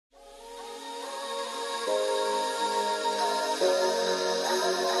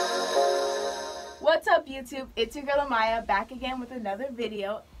What's up, YouTube? It's your girl Amaya back again with another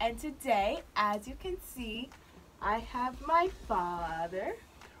video, and today, as you can see, I have my father.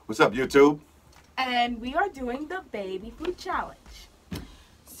 What's up, YouTube? And we are doing the baby food challenge.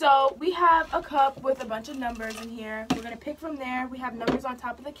 So we have a cup with a bunch of numbers in here. We're gonna pick from there. We have numbers on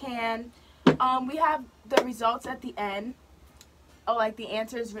top of the can. We have the results at the end. Oh, like the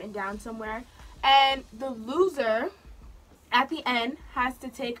answers written down somewhere. And the loser at the end has to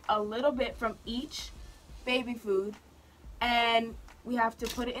take a little bit from each baby food, and we have to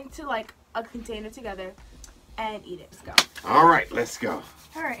put it into like a container together and eat it. Let's go. All right, let's go.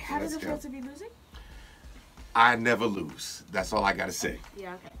 All right, how does it feel to be losing? I never lose. That's all I gotta say.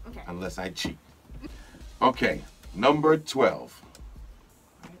 Yeah, okay. Unless I cheat. Okay, number 12.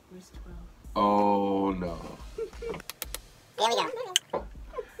 All right, where's 12? Oh no. There we go.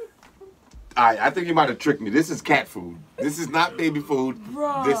 I think you might have tricked me. This is cat food. This is not baby food.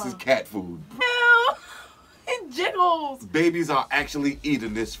 Bruh. This is cat food. Ew! It jiggles. Babies are actually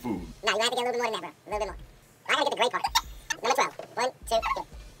eating this food. No, you have to get a little bit more than that, bro. A little bit more. I gotta get the great part. Number 12. 1, 2,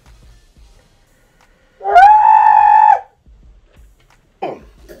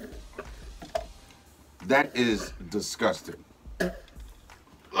 3. That is disgusting.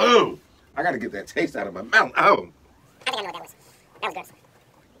 Oh, I gotta get that taste out of my mouth. Oh. I think I know what that was. That was gross.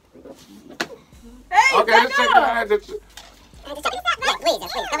 Hey, Okay, let's check it out. Just check this out, right? Yeah,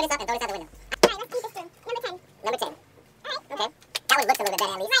 please, cover this up and throw this out the window. Alright, let's keep this to number 10. Number 10. Alright, okay. That one looks a little bit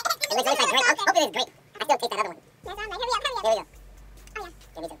better at least. It looks like grape. Oh, it is grape. I still taste that other one. There's one right here. Here we go. Oh, yeah.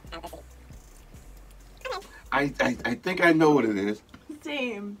 Give me two. Let's see. Okay. I think I know what it is.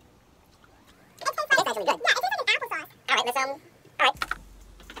 Same. It tastes actually good. Yeah, it tastes like applesauce. Alright, let's alright.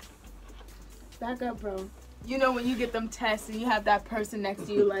 Back up, bro. You know when you get them tests and you have that person next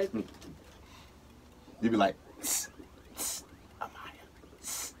to you like... You'd be like,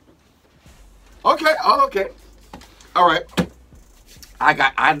 okay, oh, okay. All right.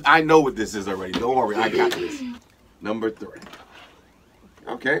 I know what this is already. Don't worry, I got this. Number 3.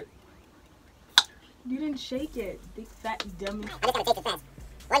 Okay. You didn't shake it, big fat dummy. I'm just gonna taste it fast.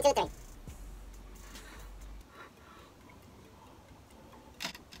 1, 2,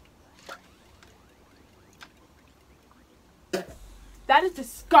 3. That is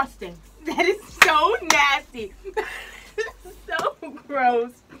disgusting. That is so nasty. So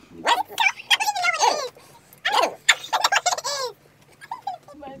gross.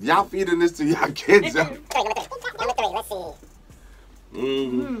 Y'all feeding this to y'all kids? Number 3. Let's see. I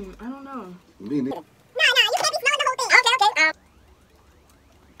don't know. Me neither. No, you can't be smelling the whole thing. Okay.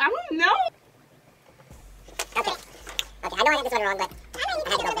 I don't know. Okay, I know I got this one wrong, but I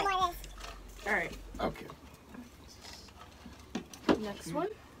had to go for it. All right. Okay. Next one.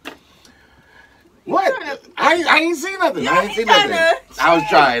 What? I ain't seen nothing. I ain't seen nothing. I was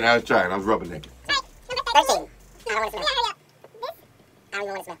trying. I was rubbernecking. Right, number 13. I don't want to smell. This? I don't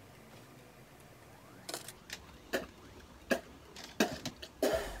even want to smell.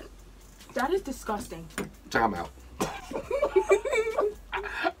 That is disgusting. Time out.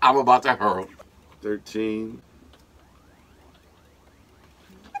 I'm about to hurl. 13.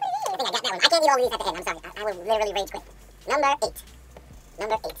 I think I got that one. I can't eat all these at the end. I'm sorry. I will literally rage quit. Number 8.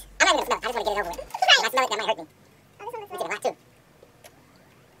 Number 8. I'm not even gonna smell it. I just want to get it over with. If I smell it, that might hurt me. Oh, this one looks like a lot too.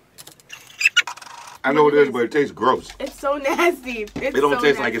 I know what it is, but it tastes gross. It's so nasty. It don't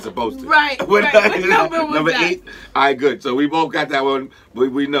taste like it's supposed to. Right. What number was number that? 8? All right, good. So we both got that one.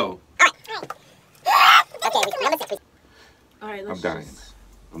 We know. Okay, number 6. All right, I'm let's dying.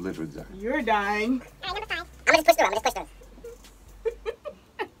 I'm literally dying. You're dying. All right, number 5. I'm gonna just push through. I'm gonna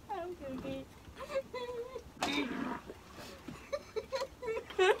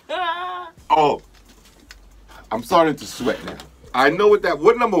Oh, I'm starting to sweat now. I know what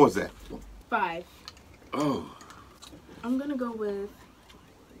number was that? 5. Oh. I'm gonna go with...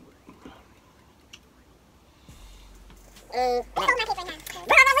 That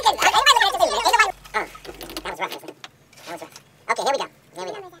was rough. Okay, here we go.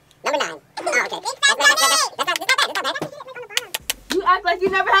 Number 9. Oh, okay. That's not bad. You act like you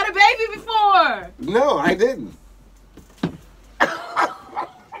never had a baby before. No, I didn't.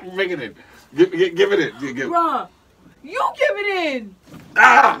 Make it in. Give it in. Bruh, you give it in.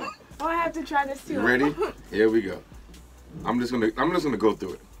 Ah! Oh, I have to try this too. You ready? Here we go. I'm just gonna go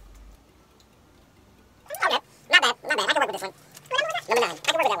through it. Okay, not bad. I can work with this one. Number 9. I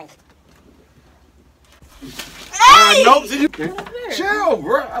can work with that one. Hey! Nope. Okay. Chill,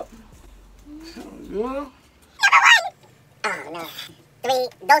 bro. Number 1. Oh no. 3.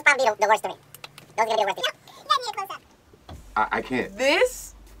 Those probably the worst 3. Those are gonna be the worst 3. Let me a close up. I can't.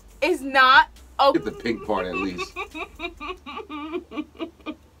 This is not a... Get the pink part at least.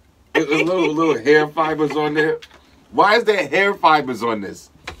 It little hair fibers on there. Why is there hair fibers on this?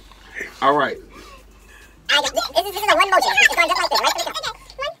 All right. This is a one motion. It's going just like this, right? Okay.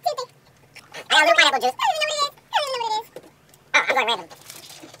 1, 2, 3. I got a little pineapple juice. I don't even know what it is. Oh, I'm going random.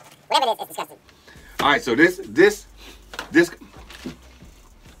 Whatever it is, it's disgusting. All right, so this,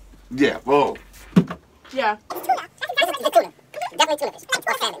 yeah, whoa. Yeah. It's tuna. This is tuna. Definitely tuna fish.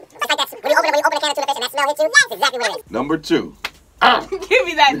 Or salmon. It's like that. When you open a can of tuna fish and that smell hits you, that's exactly what it is. Number 2. Give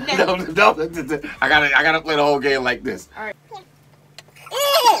me that neck. No, I gotta play the whole game like this. All right.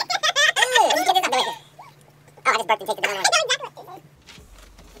 Let's get this up the way. Oh, I just burped and tasted the banana.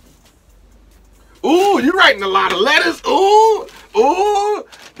 Ooh, you writing a lot of letters. Ooh,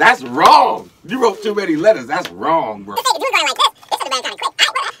 that's wrong. You wrote too many letters. That's wrong, bro. If you do going like this, this should have been kind of quick.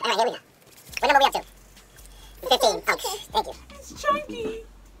 All right, here we go. What number are we up to? 15. Oh, thank you. It's chunky.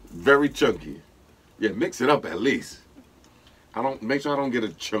 Very chunky. Yeah, mix it up at least. Make sure I don't get a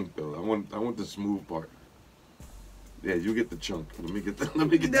chunk though. I want the smooth part. Yeah, you get the chunk. Let me get the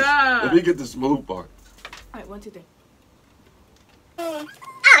smooth part. All right, 1, 2, 3. Oh, and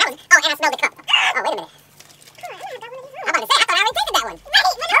I smelled the cup. Oh, wait a minute. I'm about to say, I thought I already tasted that one. Hold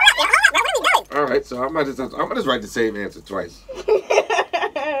up, bro. What are we doing? All right, so I'm gonna just write the same answer twice.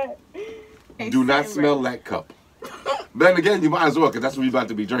 Do not smell that cup. Then again, you might as well, because that's what you're about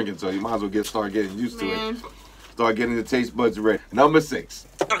to be drinking, so you might as well start getting used to it. Start getting the taste buds ready. Number 6.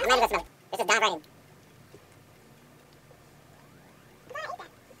 All right, I'm ready to smell it. This is dive right in.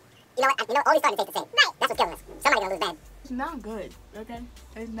 You know what? All these starting to taste the same. Right. That's what's killing us. Somebody's gonna lose bad. It's not good, okay?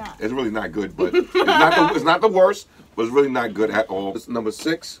 It's not. It's really not good, but it's not the worst, but it's really not good at all. It's number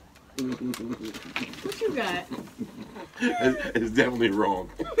 6. What you got? It's definitely wrong.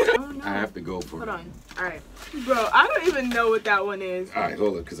 Oh, no. I have to go for Hold it. on. All right. Bro, I don't even know what that one is. All right,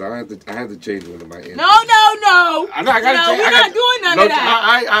 hold on, because I have to change one of my answers. No. I know, I gotta change. We're not doing none of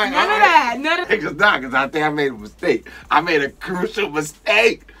that. None of that. It's not, because I think I made a mistake. I made a crucial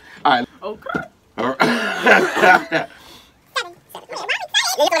mistake. All right. Okay. All right. 7.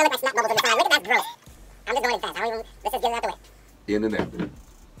 You don't look like snot bubbles in the time. Look at that gross. I'm just going in fast. Let's just get it out the way. In and out.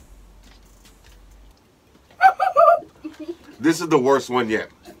 This is the worst one yet.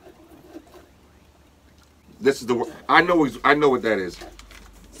 This is the worst. I know what that is.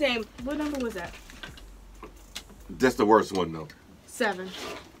 Same. What number was that? That's the worst one though. 7.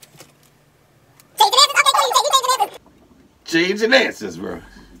 Changing answers, bro.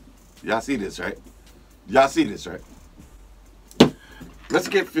 Y'all see this, right? Let's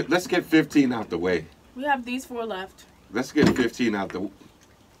get 15 out the way. We have these 4 left. Let's get 15 out the.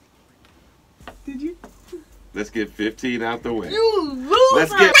 Did you? Let's get 15 out the way. You lose.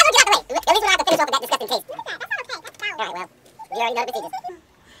 Let's get. At least we don't have to finish off with that disgusting taste. All right, well, you already know the procedures.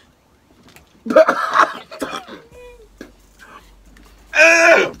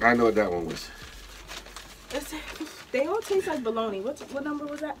 I know what that one was. They all taste like bologna. What number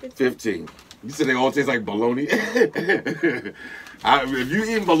was that? 15. You said they all taste like bologna? If you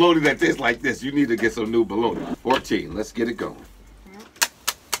eat bologna that tastes like this, you need to get some new bologna. 14. Let's get it going.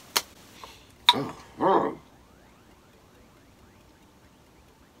 Oh.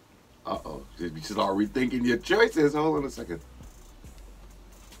 Uh-oh. You should start rethinking your choices. Hold on a second.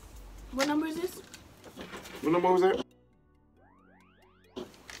 What number is this? What number was that?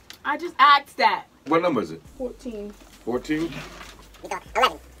 I just asked that. What number is it? 14. 14? We got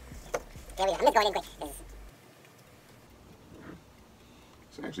 11. Here we go. I'm just going in quick.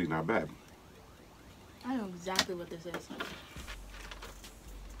 It's actually not bad. I know exactly what this is.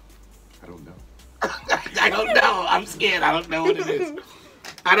 I don't know. I don't know. I'm scared. I don't know what it is.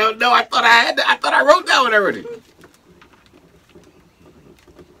 I don't know. I thought I wrote that one already.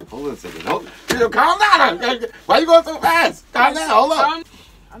 Hold on a second. Calm down. Why are you going so fast? Calm down. Hold up.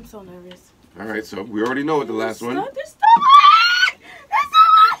 I'm so nervous. All right, so we already know what the last one. There's so much.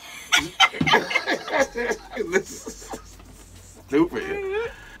 This is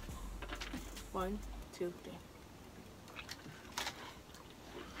stupid. 1, 2, 3.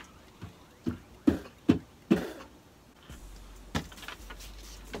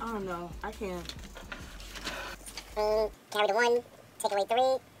 I don't know. I can't. Carry the 1, take away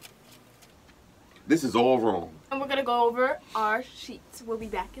 3. This is all wrong. And we're going to go over our sheets. We'll be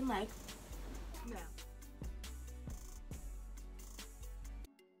back in like now.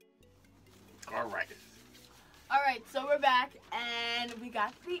 All right. All right, so we're back and we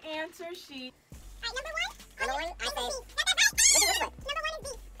got the answer sheet. All right, number 1, I say. Which one?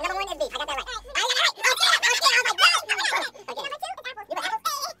 Number 1 is B. I got that right.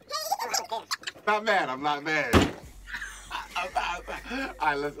 Not mad. I'm not mad. All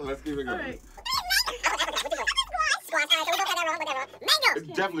right, let's keep it going. All right. Squash. All right, so we both got wrong, got that wrong.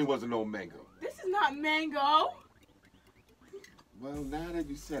 Mango. It definitely wasn't no mango. This is not mango. Well, now that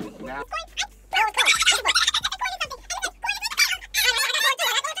you said it, now.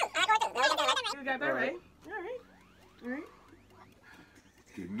 You got that right. All right. All right.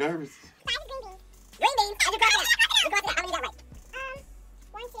 Get nervous. Green beans. I just got it. You got it. How many you got right?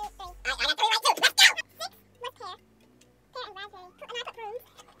 1, 2, 3. I got 3 right too. Let's go. 6 was pear. Pear and raspberry. And I put prunes.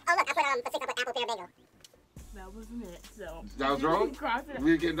 Oh look, I put for 6 I put apple, pear, mango. That wasn't it. So. That was wrong? Cross it out.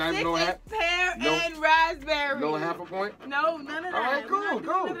 We get not 6 no is half. pear No. and raspberry. No half a point. No, none of that. All right, cool, We're not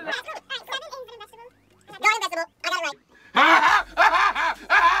cool. doing none of that. Alright, 7 is a vegetable. Garden vegetable. I got it right.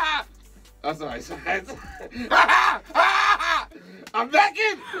 I'm sorry. I'm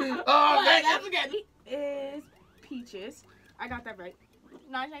backing. Oh, I'm That's backing. okay. Is peaches. I got that right.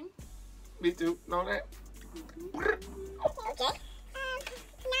 9. Me too. Know that. Okay.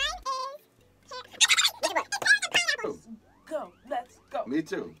 9 is Go. Let's go. Me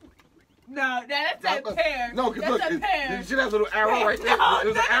too. No, that's a pear. No, because That's look, a pear. you see that little arrow right there? No,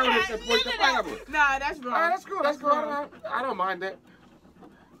 There's an arrow that that's said point to not. pineapple. Nah, that's wrong. All right, that's cool. That's cool. wrong. I don't mind that.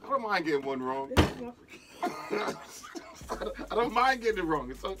 I don't mind getting one wrong. I don't mind getting it wrong.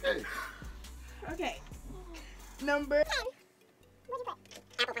 It's okay. Okay. Number 10. What'd you put?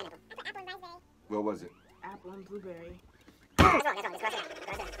 Apple, pineapple. I put apple and raspberry. What was it? apple and blueberry. That's wrong. Just cross it out.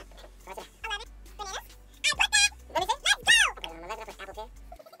 Cross it out. Cross it out. 11. Bananas. I put that. Let me see. Let's go. Okay, on 11 I put apple, pear.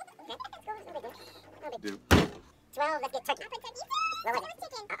 Okay, let's go. It's no big deal. No big deal. Dude. 12, let's get turkey. I put turkey. What was it?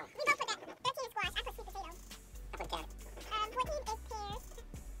 Chicken. Uh-oh. We both put that. 13 is squash. I put sweet potato. I put carrot. 14 is pears.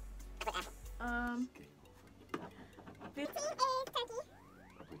 I put apple. 15 is 15. turkey.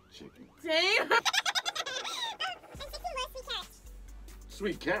 I put chicken. Same. And 16 was sweet carrots.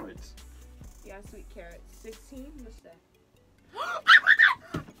 Sweet carrots. Yeah, sweet carrots. 16. What's that?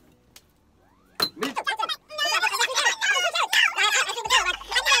 Me too.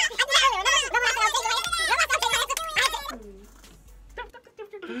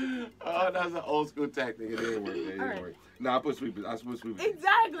 Oh, that's an old school tactic. It didn't work. It didn't Alright. work. No, I put sweet potatoes. I put sweet potatoes.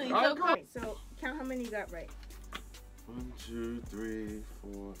 Exactly. All So, right, cool. So count how many you got right. 1, 2, 3,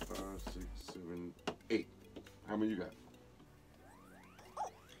 4, 5, 6, 7, 8. How many you got?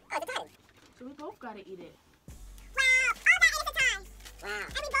 So we both gotta eat it. Wow.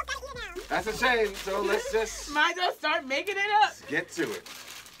 And we both got to eat it now. That's a shame. So let's just Might as well start making it up. get to it.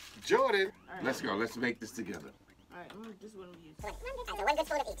 Jordan, Alright. let's go. Let's make this together. Alright, I'm gonna this one we use. So 1 good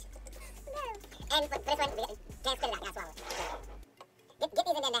spoon of each. And for this one, we can't spit it out. Gotta swallow it. Get these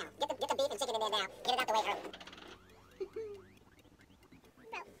in there now. Get the beef and chicken in there now. Get it out the way early.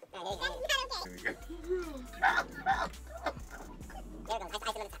 There you go. There we go. There it goes. Ice on the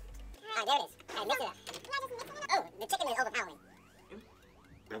top. Alright, there it is. Alright, mix it up. Oh, the chicken is overpowering.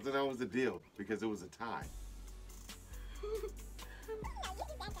 I thought that was the deal because it was a tie.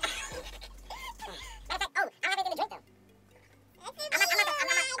 That's like, oh, I don't have anything to drink though.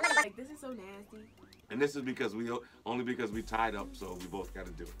 I'm Like this is so nasty. And this is because only because we tied up, so we both got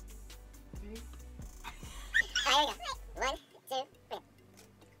to do it. Okay. Alright, here we go. 1, 2, 3.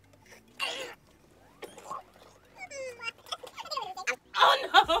 Oh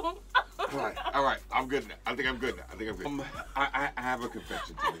no! All right. I'm good now. I think I'm good now. I have a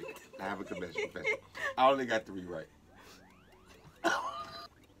confession to make. I have a confession. I only got 3 right.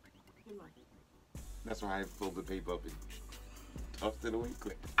 That's why I folded the paper up and tossed it away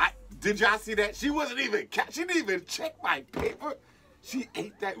quick. Did y'all see that? She didn't even check my paper. She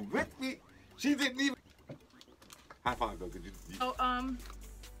ate that with me. She didn't even. High five though, cause you So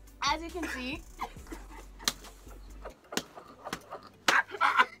as you can see,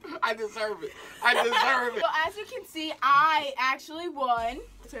 I deserve it. I deserve it. so as you can see, I actually won.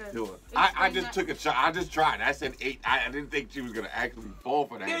 Do it. I just took a shot. I just tried. I said 8. I didn't think she was gonna actually fall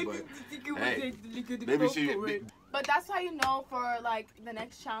for that, but hey, maybe she. But that's how you know for like the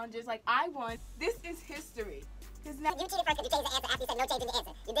next challenges. Like I won. This is history. Because now You cheated first because you changed the answer after you said no changing the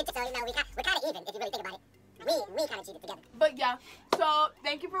answer. You did so, you know, we're kind of even if you really think about it. We kind of cheated together. But yeah, so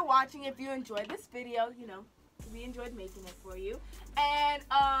thank you for watching. If you enjoyed this video, you know, we enjoyed making it for you. And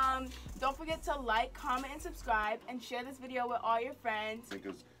don't forget to like, comment, and subscribe, and share this video with all your friends.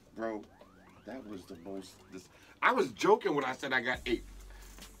 Because, bro, that was the most. I was joking when I said I got 8.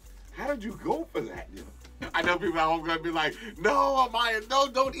 How did you go for that? You know? I know people at home gonna be like, "No, Amaya, no,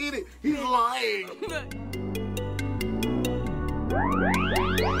 don't eat it. He's lying."